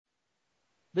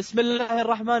بسم الله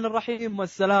الرحمن الرحيم،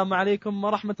 والسلام عليكم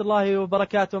ورحمة الله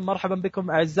وبركاته. مرحبا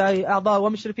بكم أعزائي أعضاء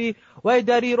ومشرفي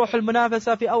وإداري روح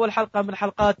المنافسة في أول حلقة من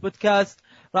حلقات بودكاست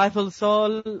رايفل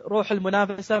سول روح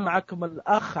المنافسة. معكم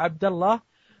الأخ عبد الله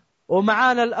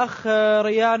ومعانا الأخ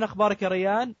ريان. أخبارك يا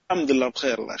ريان؟ الحمد لله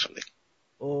بخير الله يخليك.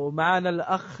 ومعانا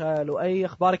الأخ لؤي.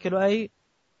 أخبارك يا لؤي؟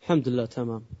 الحمد لله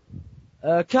تمام.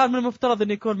 كان من المفترض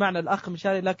أن يكون معنا الأخ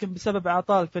مشاري، لكن بسبب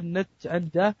عطال في النت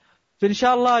عنده، فإن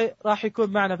شاء الله راح يكون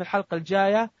معنا في الحلقة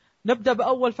الجاية. نبدأ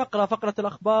بأول فقرة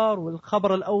الأخبار،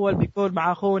 والخبر الأول بيكون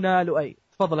مع أخونا لؤي.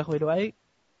 تفضل أخوي لؤي.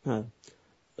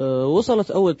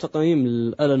 وصلت أول تقييم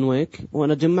لألان ويك،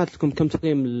 وأنا جمعت لكم كم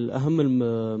تقييم لأهم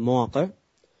المواقع.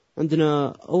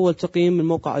 عندنا أول تقييم من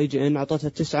موقع IGN عطتها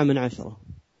 9 من 10.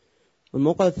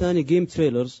 والموقع الثاني جيم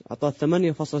تريلرز عطاه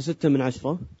 8.6 من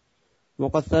 10.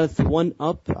 الموقع الثالث ون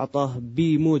أب عطاه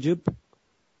بي موجب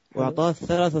وعطاه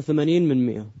 83 من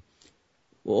 100.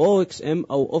 وOXM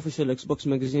أو Official Xbox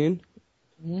Magazine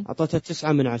عطتها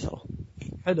 9 من 10.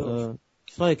 حلو.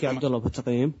 ايش رايك يا عبد الله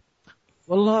بالتقييم؟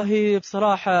 والله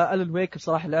بصراحة ألان ويك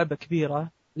بصراحة لعبة كبيرة،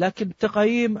 لكن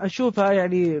التقييم أشوفها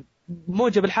يعني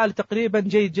موجب الحال تقريبا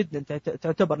جيد جدا.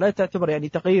 لا تعتبر يعني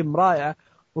تقييم رائع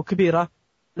وكبيرة،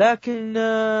 لكن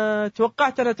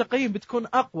توقعت أن تقييم بتكون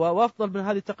أقوى وأفضل من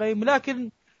هذه التقييم، لكن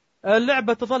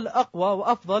اللعبة تظل أقوى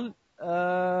وأفضل.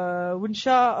 وإن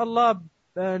شاء الله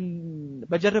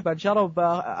بجربها إن شاء الله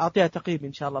وبأعطيها تقييم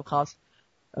إن شاء الله الخاص.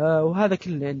 وهذا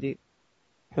كل اللي عندي.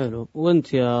 حلو.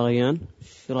 وانت يا ريان؟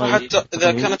 حتى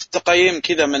إذا كانت التقييم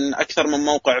كذا من أكثر من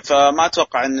موقع، فما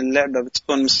أتوقع أن اللعبة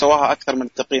بتكون مستواها أكثر من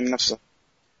التقييم نفسه.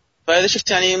 فإذا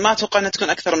شفت يعني ما أتوقع أنها تكون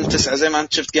أكثر من 9، زي ما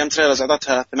أنت شفت جيم تريلرز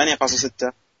عطتها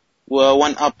 8.6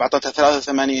 وون أب عطتها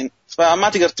 83. فما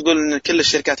تقدر تقول أن كل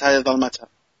الشركات هذه ظلمتها.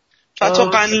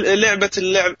 فأتوقع أن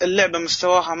اللعبة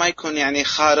مستواها ما يكون يعني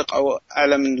خارق أو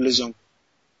أعلى من اللزوم.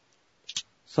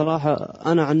 صراحة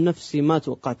أنا عن نفسي ما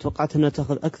توقعت أنها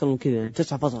تأخذ أكثر من كذا، يعني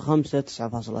 9.5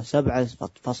 9.7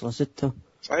 9.6.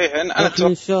 صحيح. لكن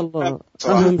إن شاء الله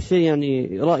أهم شيء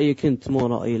يعني رأيك أنت مو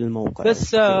رأي الموقع.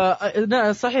 بس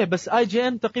صحيح. بس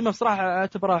IGN تقييمه بصراحة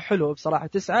اعتبره حلو بصراحة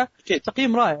 9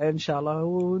 تقييم رائع إن شاء الله،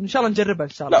 وإن شاء الله نجربها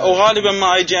إن شاء الله. لا، وغالبا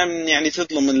ما IGN يعني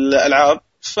تظلم الألعاب،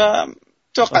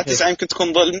 فتوقع 9 يمكن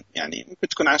تكون ظلم، يعني ممكن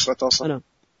تكون 10 توصل.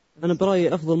 أنا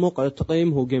برأيي أفضل موقع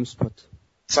للتقييم هو جيم سبوت.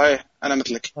 صحيح، أنا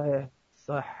مثلك.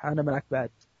 صح أنا معك بعد،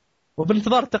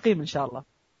 وبانتظار التقييم إن شاء الله.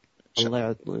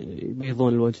 الله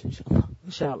يبيضون الوجه إن شاء الله.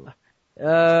 إن شاء الله.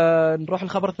 نروح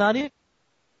الخبر الثاني.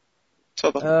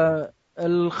 تفضل.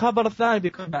 الخبر الثاني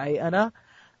بيكون معي أنا،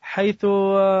 حيث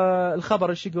الخبر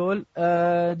إيش يقول؟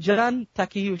 جان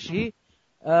تاكيوشي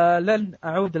لن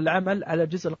أعود العمل على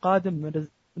الجزء القادم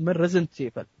من ريزنت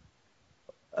إيفل.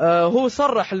 هو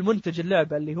صرح المنتج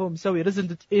اللعبة اللي هو مسوي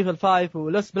ريزنت إيفل 5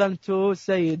 ولوس بلان 2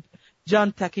 السيد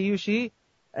جان تاكيوشي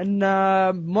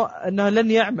أنه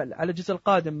لن يعمل على الجزء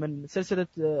القادم من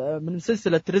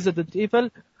سلسلة ريزنت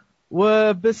إيفل،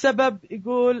 وبسبب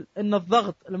يقول ان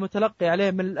الضغط المتلقي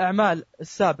عليه من الاعمال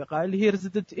السابقه اللي هي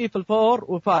ريزيدنت ايفل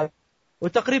 4 و5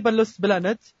 وتقريبا لوست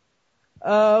بلانت.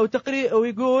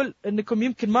 ويقول انكم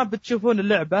يمكن ما بتشوفون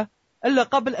اللعبه الا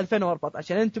قبل 2014،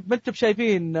 يعني انتم ما انتم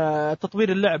شايفين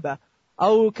تطوير اللعبه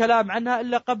او كلام عنها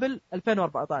الا قبل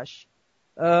 2014.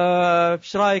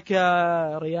 ايش رايك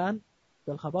يا ريان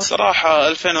بالخبر؟ صراحه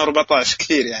 2014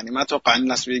 كثير، يعني ما اتوقع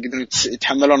الناس بيقدرون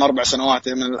يتحملون 4 سنوات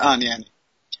من الان يعني.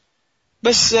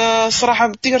 بس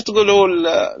صراحة تقدر تقول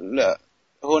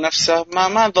هو نفسه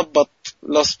ما ضبط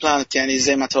لوست بلانت يعني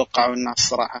زي ما توقعوا الناس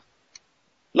صراحة.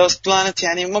 لوست بلانت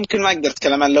يعني ممكن ما أقدر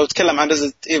أتكلم عن، لو أتكلم عن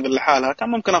ريزنت إيفل لحالها كان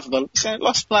ممكن أفضل، بس يعني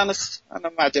لوست بلانت أنا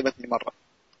ما عجبتني مرة.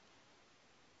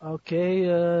 أوكي.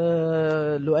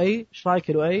 لؤي إيش رأيك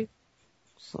لؤي؟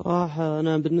 صراحة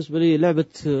أنا بالنسبة لي لعبة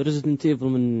ريزيدنت إيفل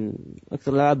من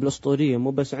أكثر الألعاب الأسطورية،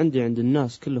 مو بس عندي، عند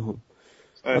الناس كلهم.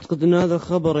 أعتقد أن هذا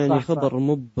الخبر يعني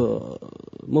خبر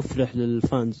مفرح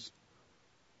للفانز،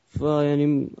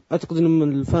 فيعني أعتقد أن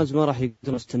الفانز ما راح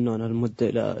يقدرون يستنون المدة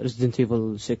إلى Resident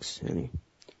Evil 6 يعني.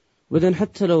 وبعدين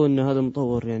حتى لو أن هذا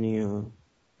المطور يعني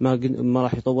ما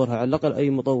راح يطورها، على الأقل أي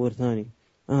مطور ثاني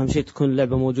أهم شيء تكون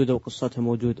اللعبة موجودة وقصتها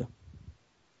موجودة،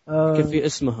 كفي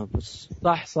اسمها بس.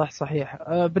 صحيح.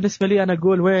 بالنسبة لي أنا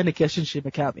أقول وينك يا شينشي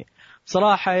ميكامي.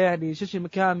 بصراحة يعني شينشي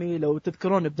ميكامي لو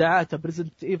تذكرون إبداعاته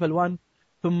بريزنت إيفل 1،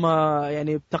 ثم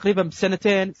يعني تقريبا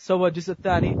بسنتين سوى الجزء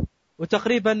الثاني،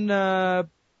 وتقريبا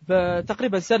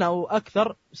تقريبا سنة أو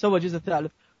أكثر سوى الجزء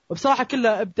الثالث، وبصراحة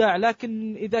كله إبداع.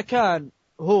 لكن إذا كان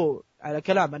هو على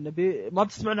كلام أنه ما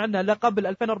بتسمعون عنه إلا قبل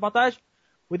 2014،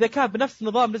 وإذا كان بنفس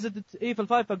نظام ريزيدنت إيفل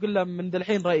 5 أقول له من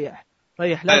الحين ريح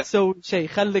لا تسوي شيء،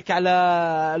 خليك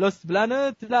على لوست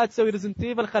بلانت، لا تسوي ريزيدنت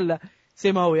إيفل، خله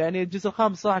زي ما هو. يعني الجزء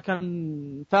الخامس صراحة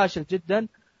كان فاشل جدا.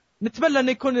 نتمنى أن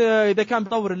يكون إذا كان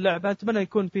بطور اللعبة نتمنى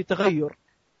يكون في تغير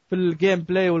في الجيم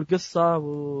بلاي والقصة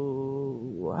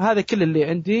وهذا كل اللي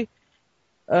عندي.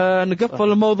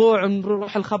 نقفل الموضوع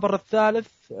ونروح الخبر الثالث.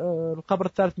 الخبر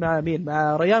الثالث مع مين؟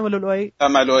 مع ريان ولا لؤي؟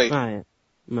 مع لؤي.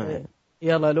 معي.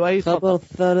 يلا لؤي. الخبر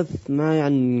الثالث معي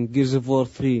عن جيرز اوف وور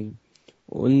 3،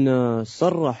 وإن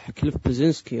صرح كليف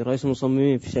بلزينسكي رئيس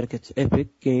المصممين في شركة ايبك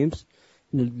جيمز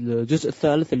إن الجزء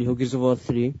الثالث اللي هو جيرز اوف وور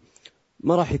 3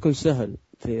 ما راح يكون سهل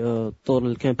في طور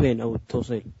الكامبين أو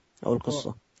التوصيل أو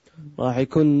القصة. راح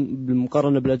يكون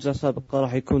بالمقارنة بالأجزاء السابقة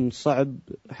راح يكون صعب،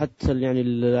 حتى يعني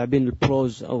اللاعبين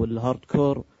البروز أو الهارد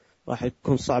كور راح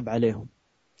يكون صعب عليهم.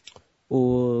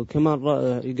 وكمان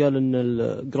يقال إن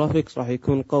الجرافيكس راح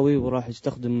يكون قوي وراح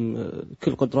يستخدم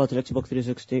كل قدرات الإكس بوكس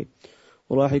 360،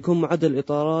 وراح يكون معدل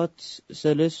الإطارات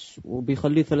سلس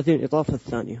وبيخليه 30 إطار في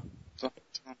الثانية.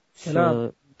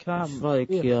 كلام ايش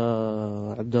رايك يا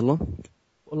عبد الله؟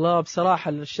 والله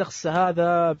بصراحة الشخص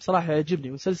هذا بصراحة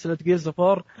يعجبني، وسلسلة جيرز اوف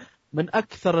وور من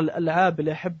أكثر الألعاب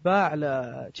اللي أحبها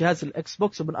على جهاز الإكس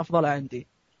بوكس ومن أفضلها عندي.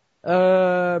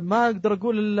 ما أقدر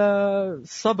أقول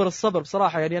الصبر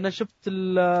بصراحة. يعني أنا شفت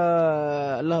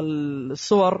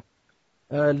الصور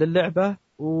للعبة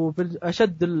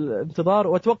وبأشد الانتظار،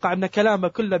 وأتوقع أن كلامه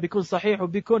كله بيكون صحيح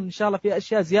وبيكون إن شاء الله في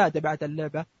أشياء زيادة بعد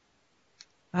اللعبة.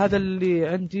 هذا اللي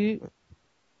عندي.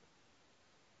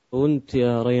 وانت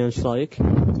يا ريان ايش رايك؟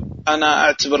 انا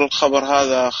اعتبر الخبر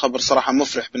هذا خبر صراحه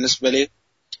مفرح بالنسبه لي،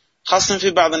 خاصه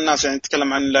في بعض الناس يعني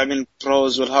تتكلم عن اللاعبين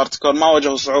البروز والهارد كور ما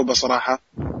واجهوا صعوبه صراحه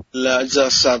الاجزاء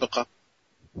السابقه.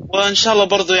 وان شاء الله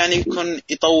برضو يعني يكون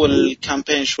يطول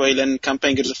الكامبين شوي، لان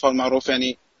كامبين جيرز اوف وور معروف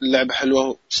يعني اللعبه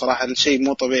حلوه صراحه، الشيء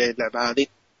مو طبيعي اللعبه هذه.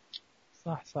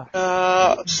 صح.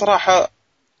 بصراحه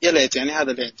يا ليت يعني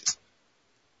هذا اللي عندي.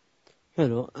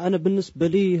 حلو. انا بالنسبه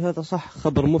لي هذا صح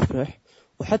خبر مفرح،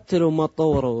 وحتى لو ما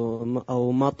طوروا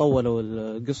أو ما طولوا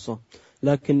القصة،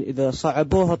 لكن إذا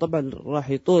صعبوها طبعا راح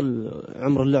يطول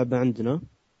عمر اللعبة عندنا،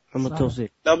 عمر التوصيل.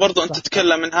 لا برضو أنت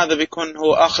تتكلم من هذا بيكون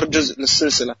هو آخر جزء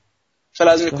للسلسلة،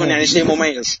 فلازم يكون يعني شيء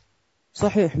مميز.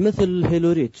 صحيح، مثل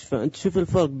هيلو ريتش. فأنت شوف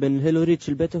الفرق بين هيلو ريتش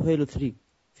البيتا وهيلو 3،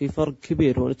 في فرق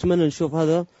كبير، ونتمنى نشوف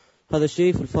هذا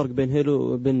الشيء في الفرق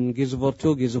بين جيرز اوف وور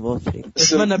 2 وجيرز اوف وور 3.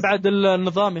 اتمنى بعد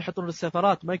النظام يحطون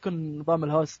السيرفرات، ما يكون نظام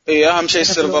الهوست. اهم شيء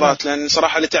السيرفرات، لان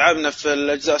صراحه اللي تعبنا في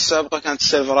الاجزاء السابقه كانت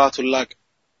السيرفرات واللاج.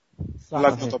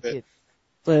 صح. طبيعي.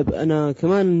 طيب انا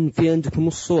كمان في عندكم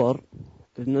الصور.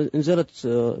 نزلت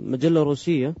مجله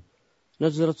روسيه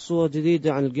نزلت صور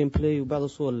جديده عن الجيم بلاي وبعض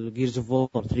الصور جيرز اوف وور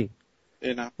 3.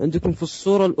 نعم. عندكم في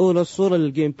الصوره الاولى صوره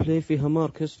للجيم بلاي فيها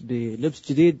ماركس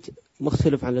بلبس جديد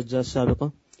مختلف عن الاجزاء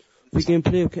السابقه في جيم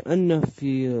بلاي، وكأنه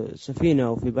في سفينة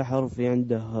أو في بحر، في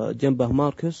عنده جنبه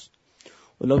ماركس.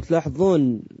 ولو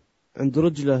تلاحظون عند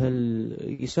رجله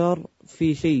اليسار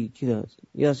في شيء كذا،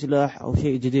 يا سلاح أو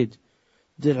شيء جديد،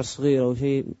 درع صغير أو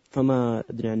شيء، فما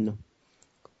أدري عنه.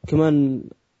 كمان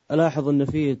ألاحظ أن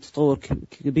فيه تطور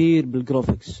كبير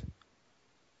بالجرافيكس،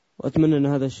 وأتمنى أن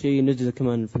هذا الشيء نجده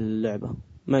كمان في اللعبة،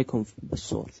 ما يكون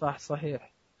بالصور.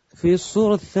 صحيح. في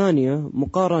الصورة الثانية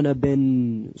مقارنة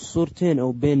بين صورتين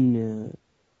أو بين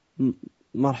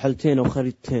مرحلتين أو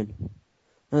خريطتين.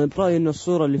 أنا برأيي أن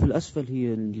الصورة اللي في الأسفل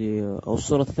هي أو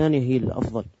الصورة الثانية هي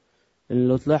الأفضل، لأن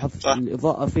لو تلاحظ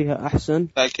الإضاءة فيها أحسن.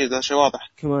 أكيد هذا شيء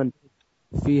واضح. كمان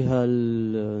فيها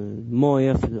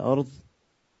الموية في الأرض،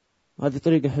 هذه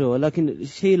طريقة حلوة. لكن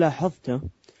الشيء لاحظته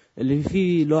اللي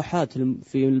فيه لوحات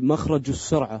في المخرج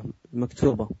والسرعة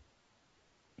مكتوبة.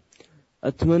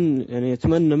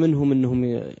 أتمنى منهم إنهم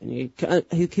يعني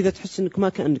هي كذا تحس إنك ما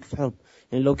كأنك في حرب.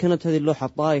 يعني لو كانت هذه اللوحة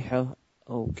طايحة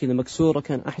أو كذا مكسورة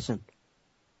كان أحسن.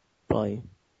 طيب.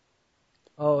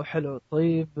 حلو.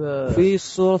 طيب. في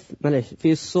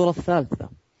الصورة الثالثة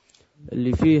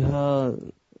اللي فيها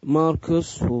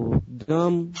ماركوس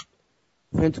ودام،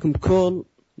 في عندكم كول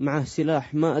معه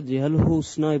سلاح، ما أدري هل هو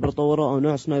سنايبر طوره أو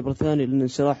نوع سنايبر ثاني، لأن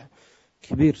سلاح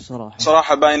كبير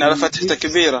صراحة باين على فتحته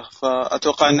كبيرة،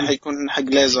 فأتوقع إنه حيكون حق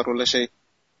ليزر ولا شيء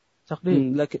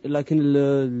تقريبا. لكن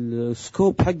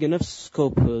السكوب حقه نفس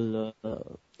سكوب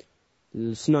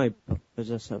السنايبر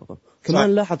الأجزاء السابقة.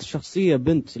 كمان لاحظ شخصية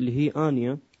بنت اللي هي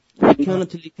آنيا،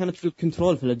 كانت في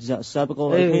الكنترول في الأجزاء السابقة،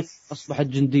 والحين أصبحت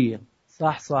جندية.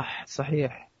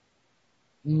 صحيح.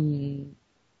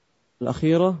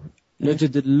 الأخيرة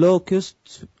نجد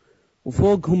اللوكست،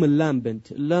 وفوقهم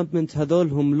اللامبنت هذول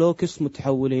هم لوكست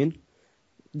متحولين،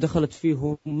 دخلت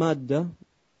فيهم مادة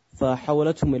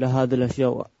فحولتهم إلى هذه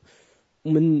الأشياء.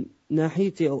 ومن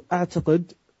ناحيتي أو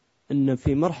أعتقد أن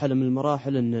في مرحلة من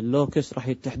المراحل أن اللوكست راح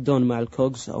يتحدون مع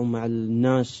الكوغز أو مع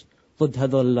الناس ضد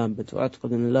هذول اللامبت،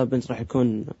 وأعتقد أن اللامبت راح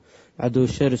يكون عدو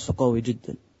شرس وقوي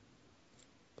جدا.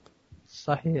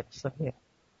 صحيح.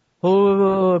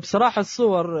 هو بصراحة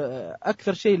الصور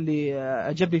أكثر شيء اللي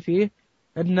عجبني فيه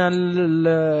أن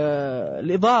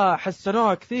الإضاءة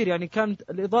حسنوها كثير، يعني كانت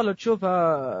الإضاءة اللي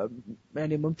تشوفها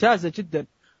يعني ممتازة جدا.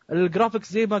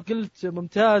 الجرافيكس زي ما قلت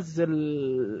ممتاز،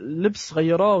 اللبس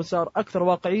غيروه وصار أكثر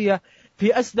واقعية،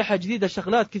 في أسلحة جديدة،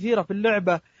 شغلات كثيرة في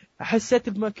اللعبة. حسيت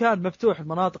بمكان مفتوح،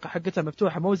 المناطق حقتها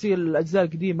مفتوحة مو زي الأجزاء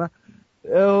القديمة.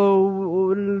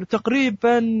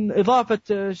 وتقريبا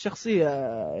إضافة شخصية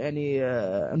يعني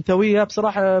أنثوية،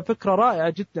 بصراحة فكرة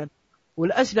رائعة جدا.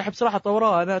 والأسلحة بصراحة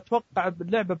طوروها، أنا أتوقع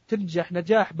اللعبة بتنجح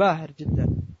نجاح باهر جدا.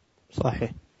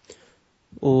 صحيح.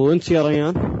 وأنت يا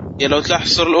ريان؟ يا لو تلاحظ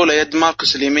الصورة الأولى يد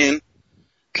ماركوس اليمين،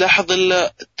 تلاحظ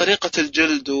طريقة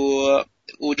الجلد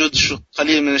ووجود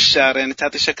قليل من الشعر، يعني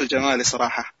تعطي شكل جمالي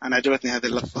صراحة. أنا عجبتني هذه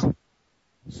اللقطة.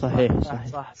 صحيح.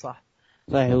 صح.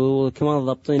 وكمان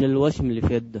ضابطين الوشم اللي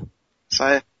في يده.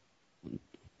 صحيح.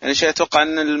 يعني شيء أتوقع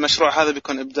أن المشروع هذا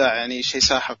بيكون إبداع، يعني شيء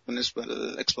ساحق بالنسبة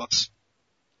للإكس بوكس.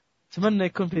 أتمنى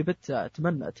يكون في بيتا،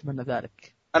 أتمنى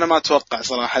ذلك. أنا ما أتوقع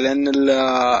صراحة، لأن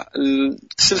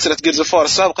سلسلة جيرز اوف وار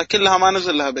السابقة كلها ما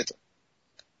نزل لها بيتا.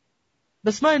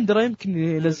 بس ما يندرى، يمكن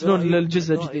ينزلون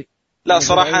للجزء الجديد. لا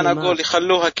صراحة أنا أقول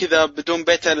يخلوها كذا بدون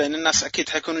بيتا، لأن الناس أكيد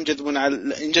حيكونوا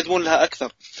ينجذبون لها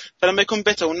أكثر. فلما يكون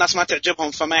بيتا والناس ما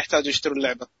تعجبهم فما يحتاجوا يشتروا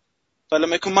اللعبة.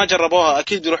 فلما يكون ما جربوها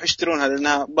أكيد بيروح يشترونها،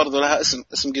 لأنها برضو لها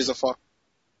اسم جيرز اوف وار.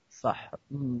 صح.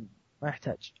 ما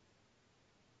يحتاج.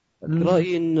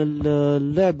 رأيي إن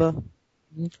اللعبة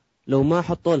لو ما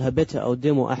حطوا لها بيتا أو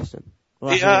ديمو أحسن.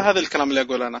 هذا الكلام اللي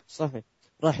أقول أنا. صحيح.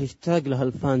 راح يشتاق لها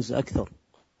الفانز أكثر،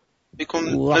 يكون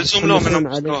ملزوم لهم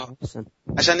انهم يشتروها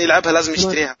عشان يلعبها، لازم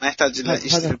يشتريها، ما يحتاج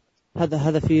يشتري.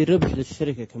 هذا في ربح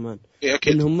للشركة كمان.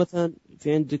 انهم مثلا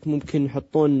في عندك ممكن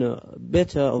يحطون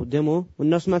بيتا او ديمو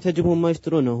والناس ما تعجبهم ما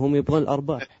يشترونها، هم يبغون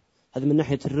الارباح. هذا من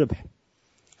ناحية الربح.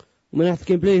 ومن ناحية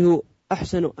الجيم بلاي هو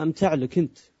احسن وامتع لك،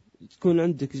 انت تكون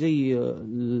عندك زي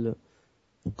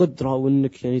القدرة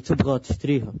وانك يعني تبغى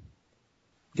تشتريها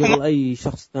قبل اي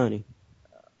شخص ثاني.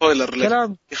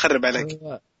 كلام يخرب عليك.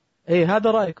 ايه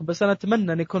هذا رايكم، بس انا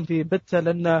اتمنى ان يكون في بيتا،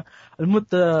 لان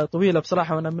المدة طويلة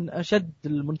بصراحة، وانا من اشد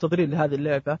المنتظرين لهذه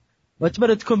اللعبة،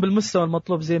 واتمنى تكون بالمستوى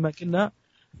المطلوب زي ما قلنا.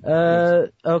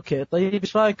 اوكي طيب،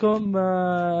 ايش رايكم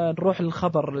نروح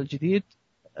للخبر الجديد؟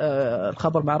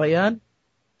 الخبر مع ريان.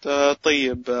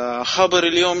 طيب خبر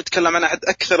اليوم يتكلم عن أحد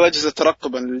أكثر أجهزة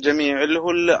ترقبا للجميع، اللي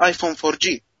هو الآيفون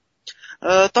 4G.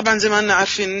 طبعا زي ما أننا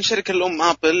عارفين شركة الأم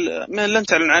آبل لن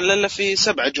تعلن عنه إلا في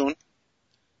 7 جون.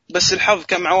 بس الحظ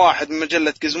كان مع واحد من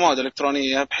مجلة جزمود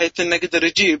الإلكترونية، بحيث أنه قدر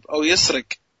يجيب أو يسرق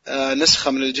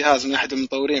نسخة من الجهاز من أحد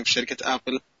المطورين في شركة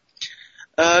آبل.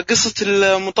 قصة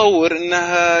المطور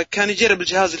أنه كان يجرب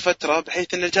الجهاز لفترة،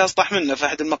 بحيث أن الجهاز طاح منه في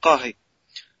أحد المقاهي،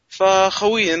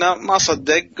 فخوينا ما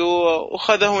صدق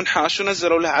وخذه ونحاش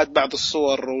ونزلوا له عاد بعض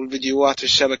الصور والفيديوهات في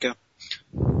الشبكة.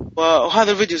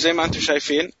 وهذا الفيديو زي ما أنتم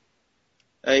شايفين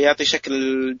يعطي شكل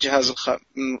الجهاز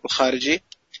الخارجي،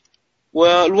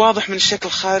 والواضح من الشكل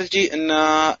الخارجي أن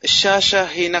الشاشة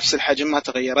هي نفس الحجم ما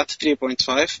تغيرت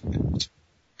 3.5.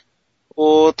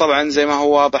 وطبعا زي ما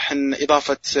هو واضح أن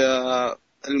إضافة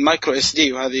المايكرو SD،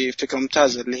 وهذه فكرة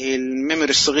ممتازة، اللي هي الميموري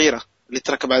الصغيرة اللي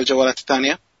تركب على الجوالات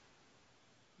الثانية.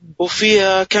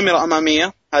 وفي كاميرا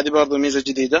أمامية، هذه برضو ميزة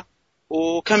جديدة،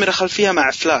 وكاميرا خلفية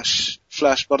مع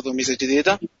فلاش برضو ميزة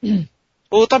جديدة.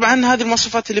 وطبعا هذه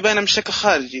المواصفات اللي باينة من الشكل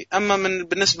خارجي. أما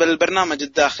بالنسبة للبرنامج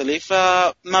الداخلي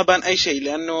فما بان أي شيء،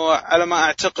 لأنه على ما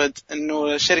أعتقد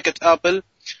أنه شركة آبل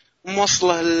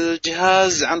موصله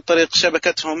الجهاز عن طريق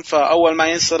شبكتهم، فأول ما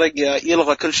ينسرق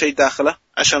يلغى كل شيء داخله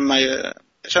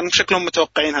عشان شكلهم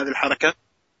متوقعين هذه الحركة.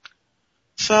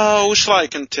 فوش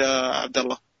رأيك أنت يا عبد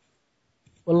الله؟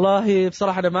 والله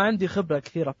بصراحة أنا ما عندي خبرة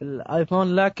كثيرة في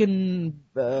الآيفون، لكن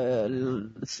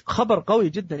خبر قوي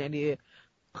جدا. يعني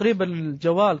تقريبا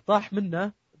الجوال طاح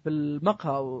منه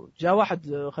بالمقهى وجاء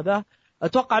واحد خذاه.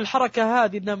 أتوقع الحركة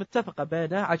هذه إنها متفقة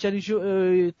بينه عشان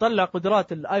يطلع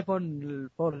قدرات الآيفون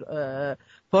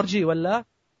 4G ولا؟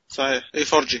 صحيح، اي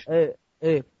 4G.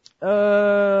 ايه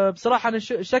بصراحة أنا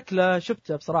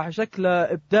شفته بصراحة شكله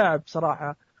إبداع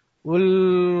بصراحة.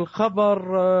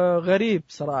 والخبر غريب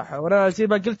صراحة، وأنا زي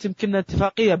ما قلت يمكن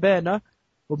اتفاقية بينه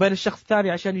وبين الشخص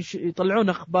الثاني عشان يطلعون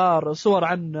أخبار صور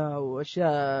عنه وأشياء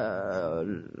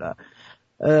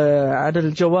عن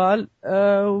الجوال،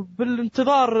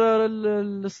 بالانتظار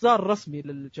الإصدار الرسمي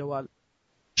للجوال.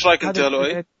 ايش رايك انت يا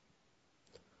لؤي؟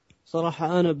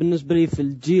 صراحة أنا بالنسبة لي في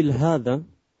الجيل هذا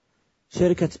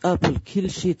شركة آبل كل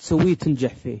شيء تسويه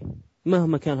تنجح فيه،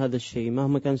 مهما كان هذا الشيء،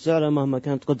 مهما كان سعره، مهما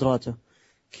كانت قدراته،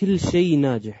 كل شيء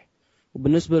ناجح.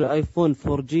 وبالنسبة للآيفون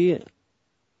 4G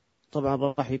طبعا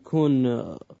راح يكون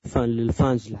فان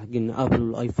للفانز حقين ابل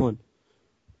والايفون.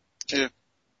 إيه.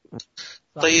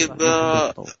 طيب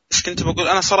ايش كنت بقول؟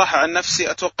 انا صراحه عن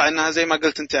نفسي اتوقع انها زي ما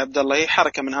قلت انت يا عبد الله، هي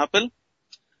حركه من ابل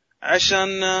عشان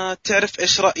تعرف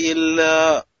ايش راي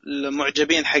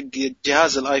المعجبين حق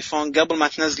جهاز الايفون قبل ما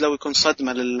تنزله ويكون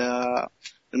صدمه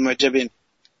للمعجبين.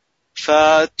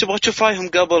 فتبغى تشوف رايهم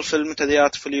قبل في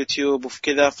المنتديات وفي اليوتيوب وفي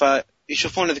كذا،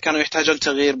 فيشوفون اذا كانوا يحتاجون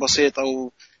تغيير بسيط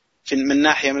او من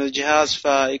ناحيه من الجهاز،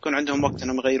 فيكون عندهم وقت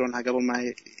انهم يغيرونها قبل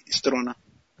ما يشترونها.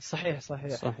 صحيح.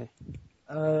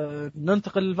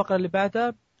 ننتقل للفقره اللي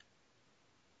بعدها.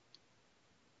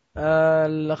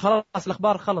 خلاص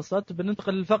الأخبار خلصت،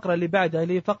 بننتقل للفقرة اللي بعدها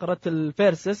اللي هي فقرة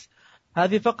الفيرسس.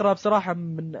 هذه فقرة بصراحة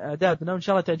من إعدادنا وإن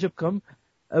شاء الله تعجبكم،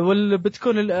 واللي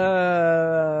بتكون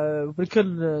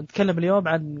نتكلم اليوم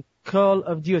عن Call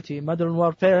of Duty Modern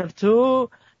Warfare 2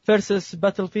 versus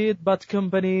Battlefield Bad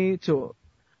Company 2.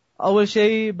 أول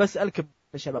شيء بسألكم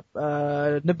يا شباب،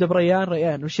 نبدأ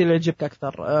بريان، وش اللي يعجبك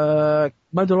أكثر،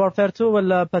 Modern Warfare 2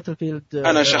 ولا Battlefield؟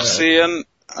 أنا شخصيا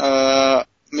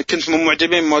كنت من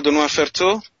معجبين مودرن وارفير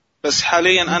 2، بس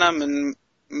حاليا انا من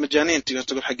مجانين تقدر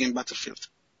تقول حقين باتلفيلد.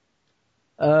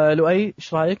 لؤي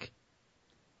ايش رايك؟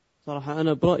 صراحه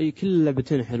انا برايي كل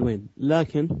اللعبتين حلوين،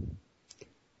 لكن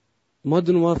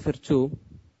مودرن وارفير 2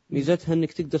 ميزتها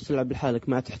انك تقدر تلعب لحالك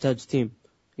ما تحتاج تيم،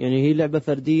 يعني هي لعبه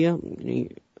فرديه،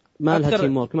 يعني ما لها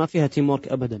تيم وورك، ما فيها تيم وورك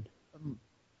ابدا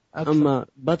أكثر. اما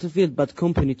باتلفيلد باد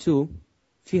كومباني 2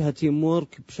 فيها تيم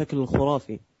وورك بشكل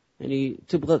خرافي، يعني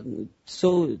تبغى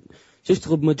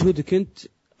تشتغل بمجهودك انت،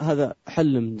 هذا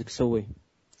حل انك تسويه.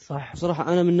 صح.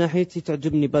 بصراحة انا من ناحيتي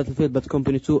تعجبني باتلفيلد باد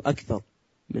كومباني 2 اكثر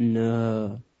من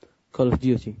كول اوف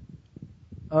ديوتي.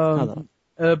 هذا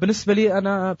بالنسبة لي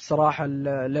انا بصراحة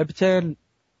اللعبتين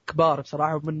كبار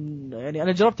بصراحة، يعني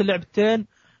انا جربت اللعبتين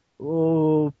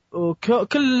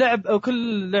وكل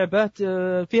لعبة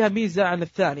فيها ميزة عن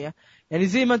الثانية. يعني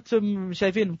زي ما انتم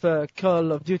شايفين في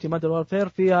كول اوف ديوتي مودرن وارفير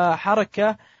فيها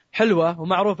حركة حلوة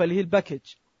ومعروفة اللي هي الباكج،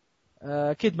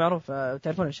 أكيد معروفة،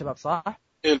 تعرفون يا شباب صح؟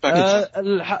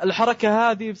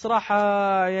 الحركة هذه بصراحة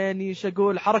يعني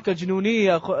شقول حركة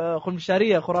جنونية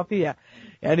خمشارية خرافية،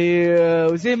 يعني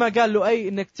وزي ما قال له أي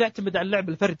إنك تعتمد على اللعب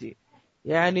الفردي،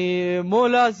 يعني مو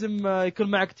لازم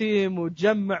يكون معك تيم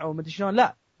وتجمع ومدري شلون،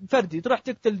 لا فردي تروح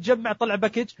تقتل تجمع طلع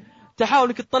باكج، تحاول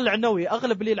انك تطلع نووي.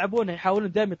 اغلب اللي يلعبونه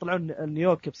يحاولون دائما يطلعون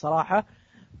نيوك بصراحة.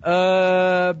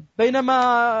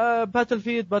 بينما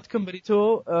باتلفيلد باد كومباني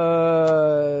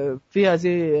 2 فيها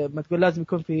زي ما تقول لازم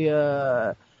يكون في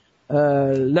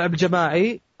لعب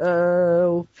جماعي،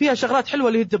 وفيها شغلات حلوة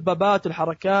اللي هي الدبابات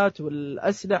والحركات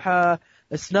والأسلحة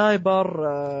السنايبر،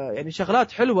 يعني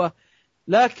شغلات حلوة.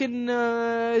 لكن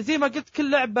زي ما قلت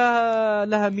كل لعبة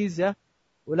لها ميزة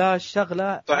ولا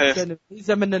شغلة أحسن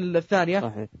ميزة من الثانية.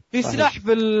 صحيح. في سلاح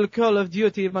في الكول اوف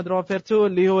ديوتي مودرن وارفير 2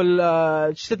 اللي هو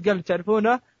الشتجن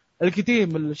تعرفونه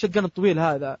القديم، الشتجن الطويل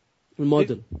هذا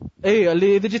الموديل، اي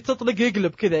اللي اذا جيت تطلق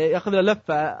يقلب كذا ياخذ له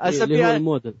لفه، اسميها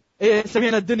الموديل، اي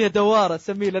اسميها الدنيا دواره،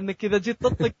 اسميه لانك اذا جيت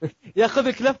تطلق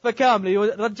ياخذك لفه كامله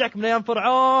يرجعك من ايام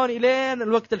فرعون الين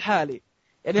الوقت الحالي.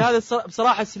 يعني هذا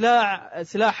بصراحه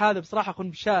سلاح هذا بصراحه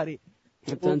خنبشاري.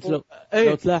 حتى انت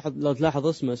لو تلاحظ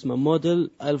اسمه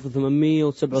موديل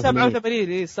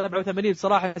 1887. 87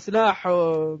 بصراحه سلاح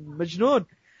مجنون.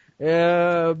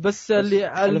 بس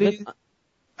اللي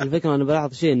الفكرة أنا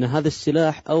بلاحظ شيء إن هذا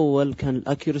السلاح أول كان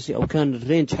الأكيرسي أو كان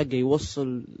الرينج حقه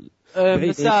يوصل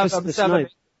مسافة.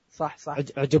 صح.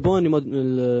 عجبوني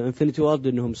الانفينيتي وارد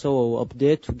إنهم سووا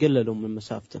أبديت وقللوا من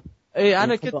مسافته.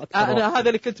 انا هذا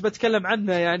اللي كنت بتكلم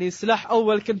عنه، يعني السلاح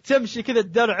اول كنت تمشي كذا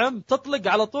الدرعم تطلق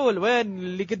على طول، وين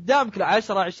اللي قدامك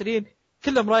 10 20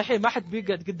 كلهم رايحين، ما حد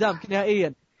بيقعد قدامك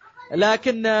نهائيا.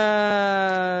 لكن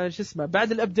شو اسمه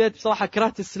بعد الابديت بصراحه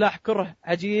كرهت السلاح كره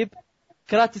عجيب،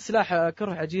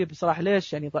 بصراحه.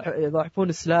 ليش يعني يضعفون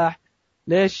السلاح؟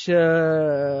 ليش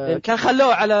كان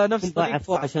خلوه على نفس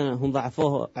هم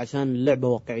ضعفوه عشان اللعبه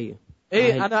واقعيه.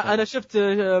 اي انا شفت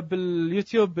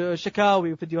باليوتيوب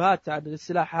شكاوي وفيديوهات عن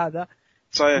السلاح هذا.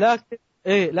 صحيح.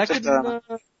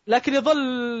 لكن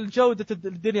يظل جودة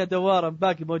الدنيا دوارة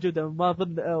باقي موجودة، ما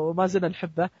ظن وما زلنا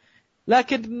نحبه،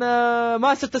 لكن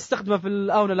ما ستستخدمه في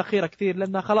الآونة الأخيرة كثير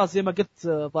لأنه خلاص زي ما قلت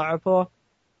ضعفوه.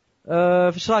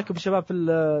 فايش رايكم شباب في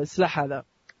السلاح هذا؟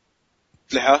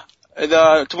 أسلحة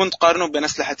إذا تبون تقارنوا بين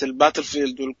أسلحة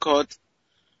الباتلفيلد والكود،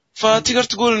 فتقدر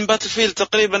تقول إن باتلفيلد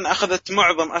تقريبا أخذت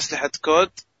معظم أسلحة كود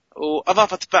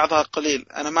وأضافت بعضها قليل.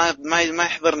 أنا ما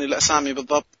يحضرني الأسامي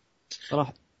بالضبط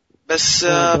صراحة، بس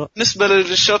بالنسبة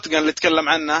للشوت جان اللي تكلم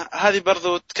عنه،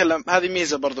 هذه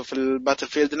ميزة برضو في الباتل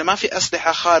فيلد، إنه ما في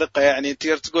أسلحة خارقة يعني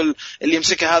تقدر تقول اللي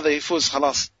يمسكها هذا يفوز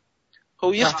خلاص.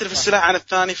 هو يختلف السلاح عن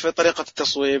الثاني في طريقة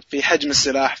التصويب، في حجم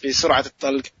السلاح، في سرعة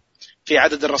الطلق، في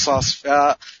عدد الرصاص،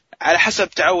 على حسب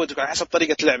تعودك وعلى حسب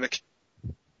طريقة لعبك.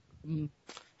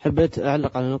 حبيت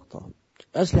أعلق على نقطة.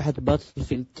 أسلحة باتل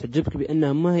فيلد تعجبك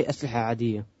بأنها ما هي أسلحة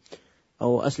عادية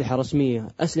أو أسلحة رسمية،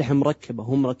 أسلحة مركبة،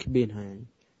 هم مركبينها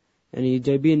يعني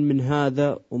جايبين من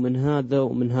هذا ومن هذا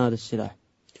ومن هذا السلاح.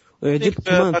 ويعجبك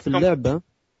كمان في اللعبة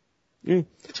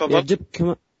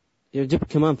يعجبك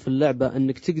كمان في اللعبة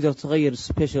أنك تقدر تغير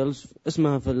سبيشلز،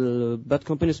 اسمها في البات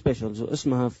كومباني سبيشلز،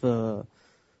 واسمها في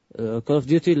كول اوف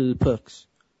ديوتي البيركس.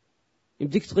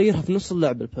 يمديك تغيرها في نص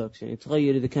اللعبة البيركس، يعني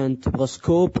تغير إذا كانت تبغى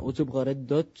سكوب أو تبغى ريد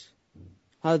دوت.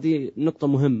 هذه نقطة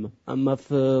مهمة. أما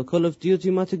في كول اوف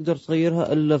ديوتي ما تقدر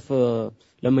تغيرها إلا في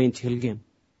لما ينتهي الجيم.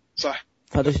 صح.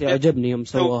 هذا الشيء عجبني يوم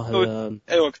سواه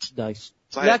أي وقت دايس.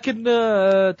 صحيح. لكن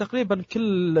تقريبا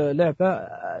كل لعبة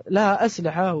لها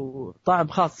أسلحة وطعم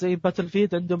خاص. زي باتل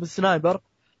فيلد عندهم السنايبر،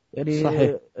 يعني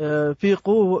صحيح. في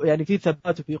قوة، يعني في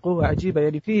ثبات وفي قوة عجيبة،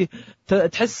 يعني في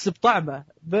تحس بطعمه.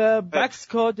 بعكس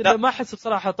كود اللي ما أحس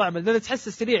بصراحة طعمه، لأن تحس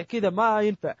سريع كذا ما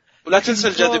ينفع. ولا تنسى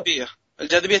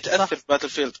الجاذبية تأثر في باتل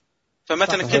فيلد.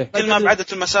 فمثلا كل ما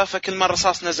بعدت المسافة كل ما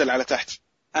الرصاص نزل على تحت.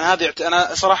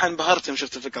 أنا صراحة انبهرت يوم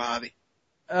شفت الفكرة هذه.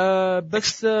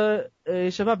 بس يا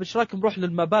شباب ايش رايكم نروح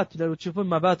للمابات؟ لو تشوفون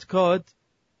مابات كود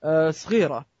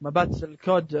صغيرة، مابات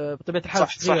الكود بطبيعة الحال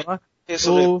صغيرة،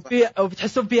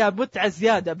 وبتحسون فيها متعة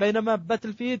زيادة، بينما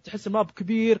باتل فيلد تحس الماب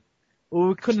كبير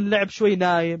ويكون اللعب شوي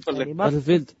نايم. يعني ما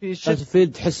باتل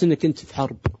فيلد تحس انك انت في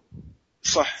حرب.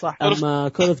 صح. اما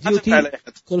كول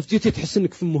اوف ديوتي تحس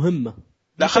انك في مهمة.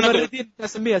 لا متمردين،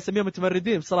 اسميها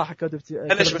متمردين بصراحة. كود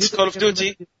اوف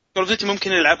ديوتي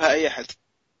ممكن يلعبها اي احد،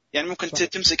 يعني ممكن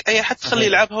تمسك اي حد تخليه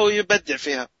يلعبها ويبدع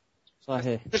فيها.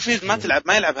 صحيح. الفيلد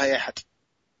ما يلعبها اي احد،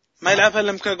 ما يلعبها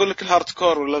الا ممكن اقول لك الهارد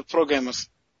كور ولا البرو جيمرز،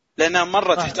 لانها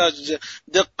مره تحتاج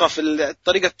دقه في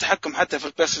طريقه التحكم. حتى في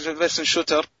البلايستيشن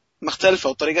شوتر مختلفه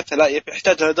وطريقتها لا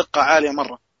يحتاج لها دقه عاليه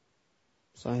مره.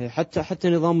 صحيح. حتى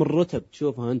نظام الرتب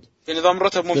تشوفها انت، في نظام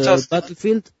الرتب ممتاز.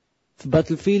 في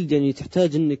باتل فيلد يعني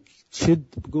تحتاج انك تشد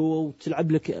بقوه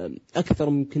وتلعب لك اكثر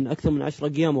من 10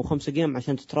 جيم او 5 جيم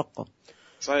عشان تترقى.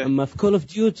 صحيح. اما في كول اوف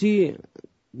ديوتي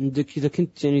عندك اذا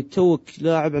كنت يعني توك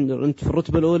لاعب انت في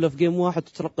الرتبه الاولى في جيم واحد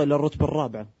تترقى الى الرتبه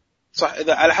الرابعه. صح،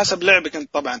 اذا على حسب لعبك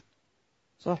انت طبعا.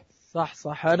 صح.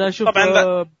 انا اشوف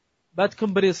بات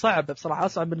كومباني صعب بصراحه،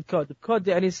 اصعب من كود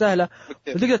يعني سهله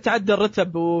وتقدر تعدل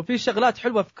الرتب. وفي شغلات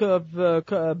حلوه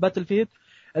في باتل فيلد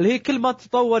اللي هي كل ما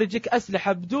تتطور يجيك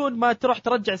اسلحه بدون ما تروح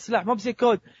ترجع السلاح. ما بزي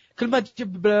كود كل ما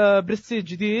تجيب برستيج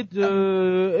جديد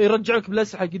يرجعوك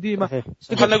بالاسلحه القديمه.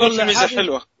 خلينا نقول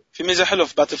في ميزه حلوه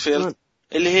في باتل فيلد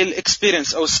اللي هي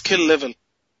الاكسبيرينس او سكيل ليفل.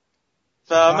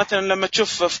 فمثلا لما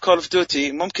تشوف في كول اوف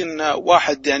ديوتي ممكن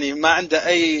واحد يعني ما عنده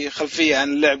اي خلفيه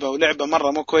عن اللعبه ولعبه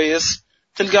مره مو كويس،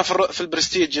 تلقاه في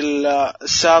البرستيج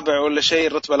السابع ولا شيء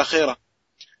الرتبه الاخيره،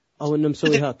 او انه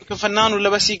مسوي هاك فنان ولا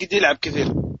بس يقدر يلعب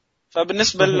كثير.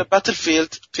 فبالنسبه لباتل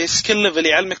فيلد في سكيل ليفل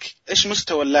يعلمك ايش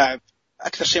مستوى اللاعب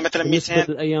اكثر شيء. مثلا 200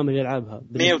 الايام اللي يلعبها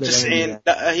 190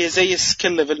 لا هي زي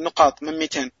سكيل ليفل نقاط من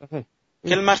 200.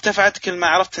 كل ما ارتفعت كل ما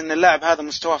عرفت ان اللاعب هذا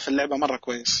مستواه في اللعبه مره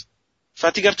كويس،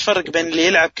 فتقدر تفرق بين اللي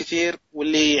يلعب كثير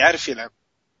واللي يعرف يلعب.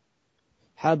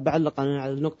 حاب اعلق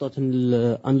على نقطه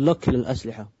الانلوك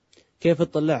للاسلحه، كيف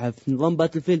تطلعها في نظام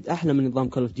باتل فيلد احلى من نظام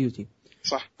كول اوف ديوتي.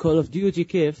 صح. كول اوف ديوتي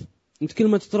كيف انت كل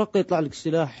ما تترقى يطلع لك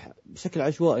سلاح بشكل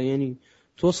عشوائي، يعني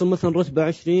توصل مثلا رتبه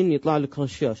 20 يطلع لك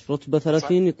رشاش، رتبه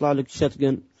 30 صح. يطلع لك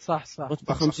شاتجن، صح.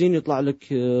 رتبه 50 يطلع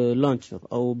لك لانشر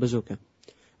او بازوكا.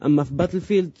 اما في باتل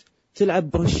فيلد تلعب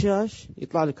برشاش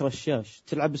يطلع لك رشاش،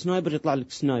 تلعب سنايبر يطلع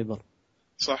لك سنايبر.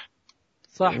 صح.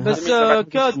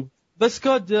 بس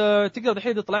كود تقدر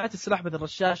الحين إذا طلعت السلاح من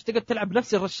الرشاش تقدر تلعب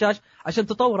نفس الرشاش عشان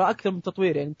تطوره أكثر من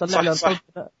تطوير، يعني تطلع له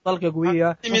طلقة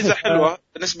قوية. ميزة حلوة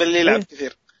بالنسبة اللي يلعب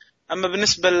كثير. أما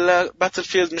بالنسبة لباتل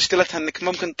فيلد مشكلتها أنك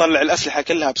ممكن تطلع الأسلحة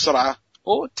كلها بسرعة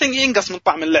وينقص من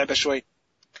طعم اللعبة شوي.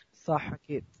 صح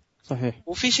أكيد. صحيح.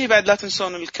 وفي شيء بعد لا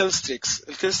تنسون الكيل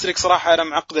ستريكس صراحة أنا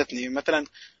معقدتني. مثلا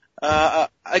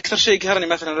أكثر شيء قهرني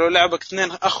مثلا لو لعبك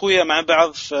اثنين أخويا مع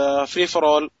بعض في فري فور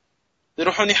أول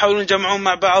يروحون يحاولون يجمعون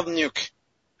مع بعض نيوك،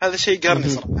 هذا شيء قهرني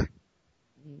صراحة.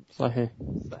 صحيح.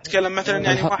 تكلم مثلا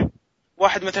يعني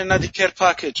واحد مثلا نادي كير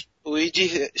باكج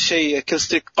ويجيه شيء كيل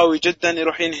ستريك قوي جدا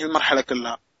يروح ينهي المرحلة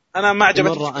كلها. أنا ما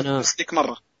عجبتني كيل ستريك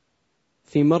مرة.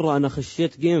 في مرة أنا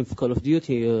خشيت جيم في كول اوف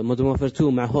ديوتي مودرن وورفير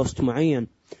 2 مع هوست معين،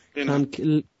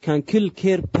 كان كل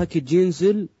كير باكج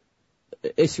ينزل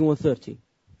AC-130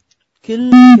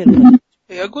 كل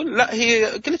اقول لا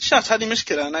هي جلتشات، هذه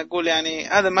مشكله. انا اقول يعني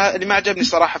هذا ما اللي ما عجبني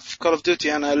صراحه في كول اوف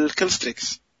ديوتي انا الكل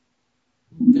ستريكس.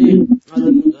 ايه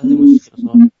هذه مشكله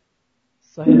صراحه.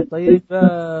 صحيح. طيب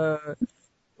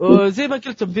وزي ما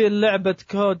قلتم في لعبة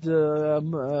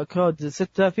كود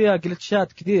 6 فيها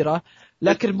جلتشات كثيرة،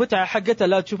 لكن المتعة حقتها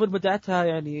لا تشوفون متعتها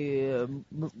يعني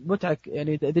متعة،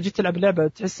 يعني إذا جيت تلعب لعبة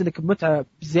تحس إنك متعة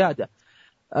بزيادة.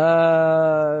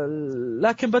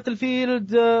 لكن باتل فيلد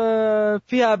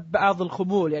فيها بعض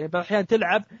الخمول، يعني بعض الأحيان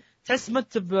تلعب تحس ما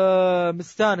أنت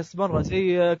مستانس مرة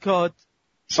زي كود.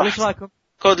 ايش رايكم؟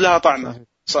 كود لها طعمه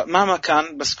مهما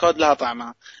كان، بس كود لها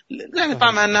طعمها، يعني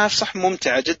طعمها انها صح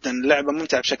ممتعه جدا، اللعبه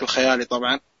ممتعه بشكل خيالي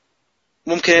طبعا،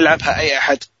 ممكن يلعبها اي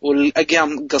احد،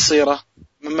 والايام قصيره،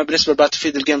 اما بالنسبه لباتل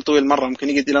فيلد الجيم طويل مره، ممكن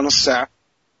يقعد الى نص ساعه.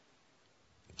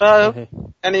 ف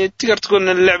يعني تقدر تقول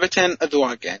ان اللعبتين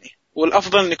اذواق يعني،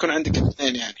 والافضل ان يكون عندك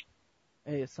اثنين يعني.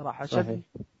 اي صراحه عشان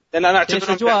لان انا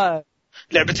اعتبرهم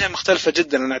لعبتين مختلفه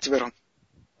جدا، انا اعتبرهم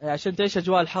عشان تعيش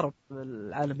اجواء الحرب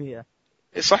العالميه.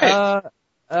 صحيح.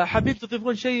 حابين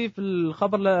تضيفون شيء في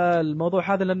الخبر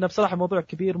الموضوع هذا، لانه بصراحه موضوع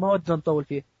كبير ما ودنا نطول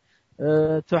فيه.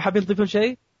 حابين تضيفون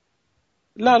شيء؟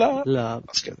 لا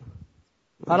بس كذا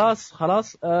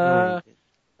خلاص.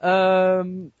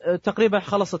 تقريبا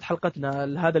خلصت حلقتنا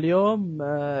لهذا اليوم.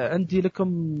 عندي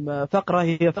لكم فقرة،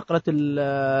 هي فقرة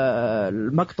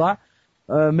المقطع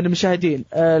من المشاهدين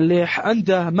اللي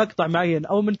عنده مقطع معين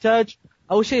أو منتاج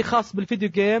أو شيء خاص بالفيديو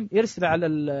جيم يرسل على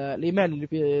الإيميل اللي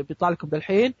بيطلع لكم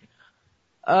بالحين.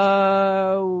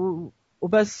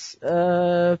 وبس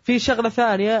في شغلة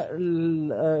ثانية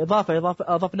إضافة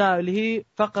أضفناها اللي هي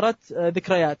فقرة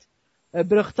ذكريات.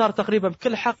 بنختار تقريبا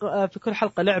في كل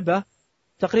حلقة لعبة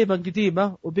تقريبا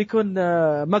قديمة، وبيكون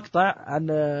مقطع عن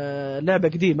لعبة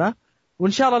قديمة،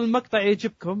 وإن شاء الله المقطع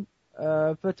يعجبكم،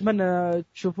 فأتمنى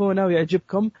تشوفونه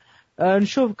ويعجبكم.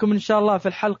 نشوفكم إن شاء الله في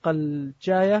الحلقة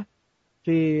الجاية.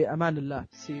 في أمان الله.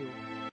 See you.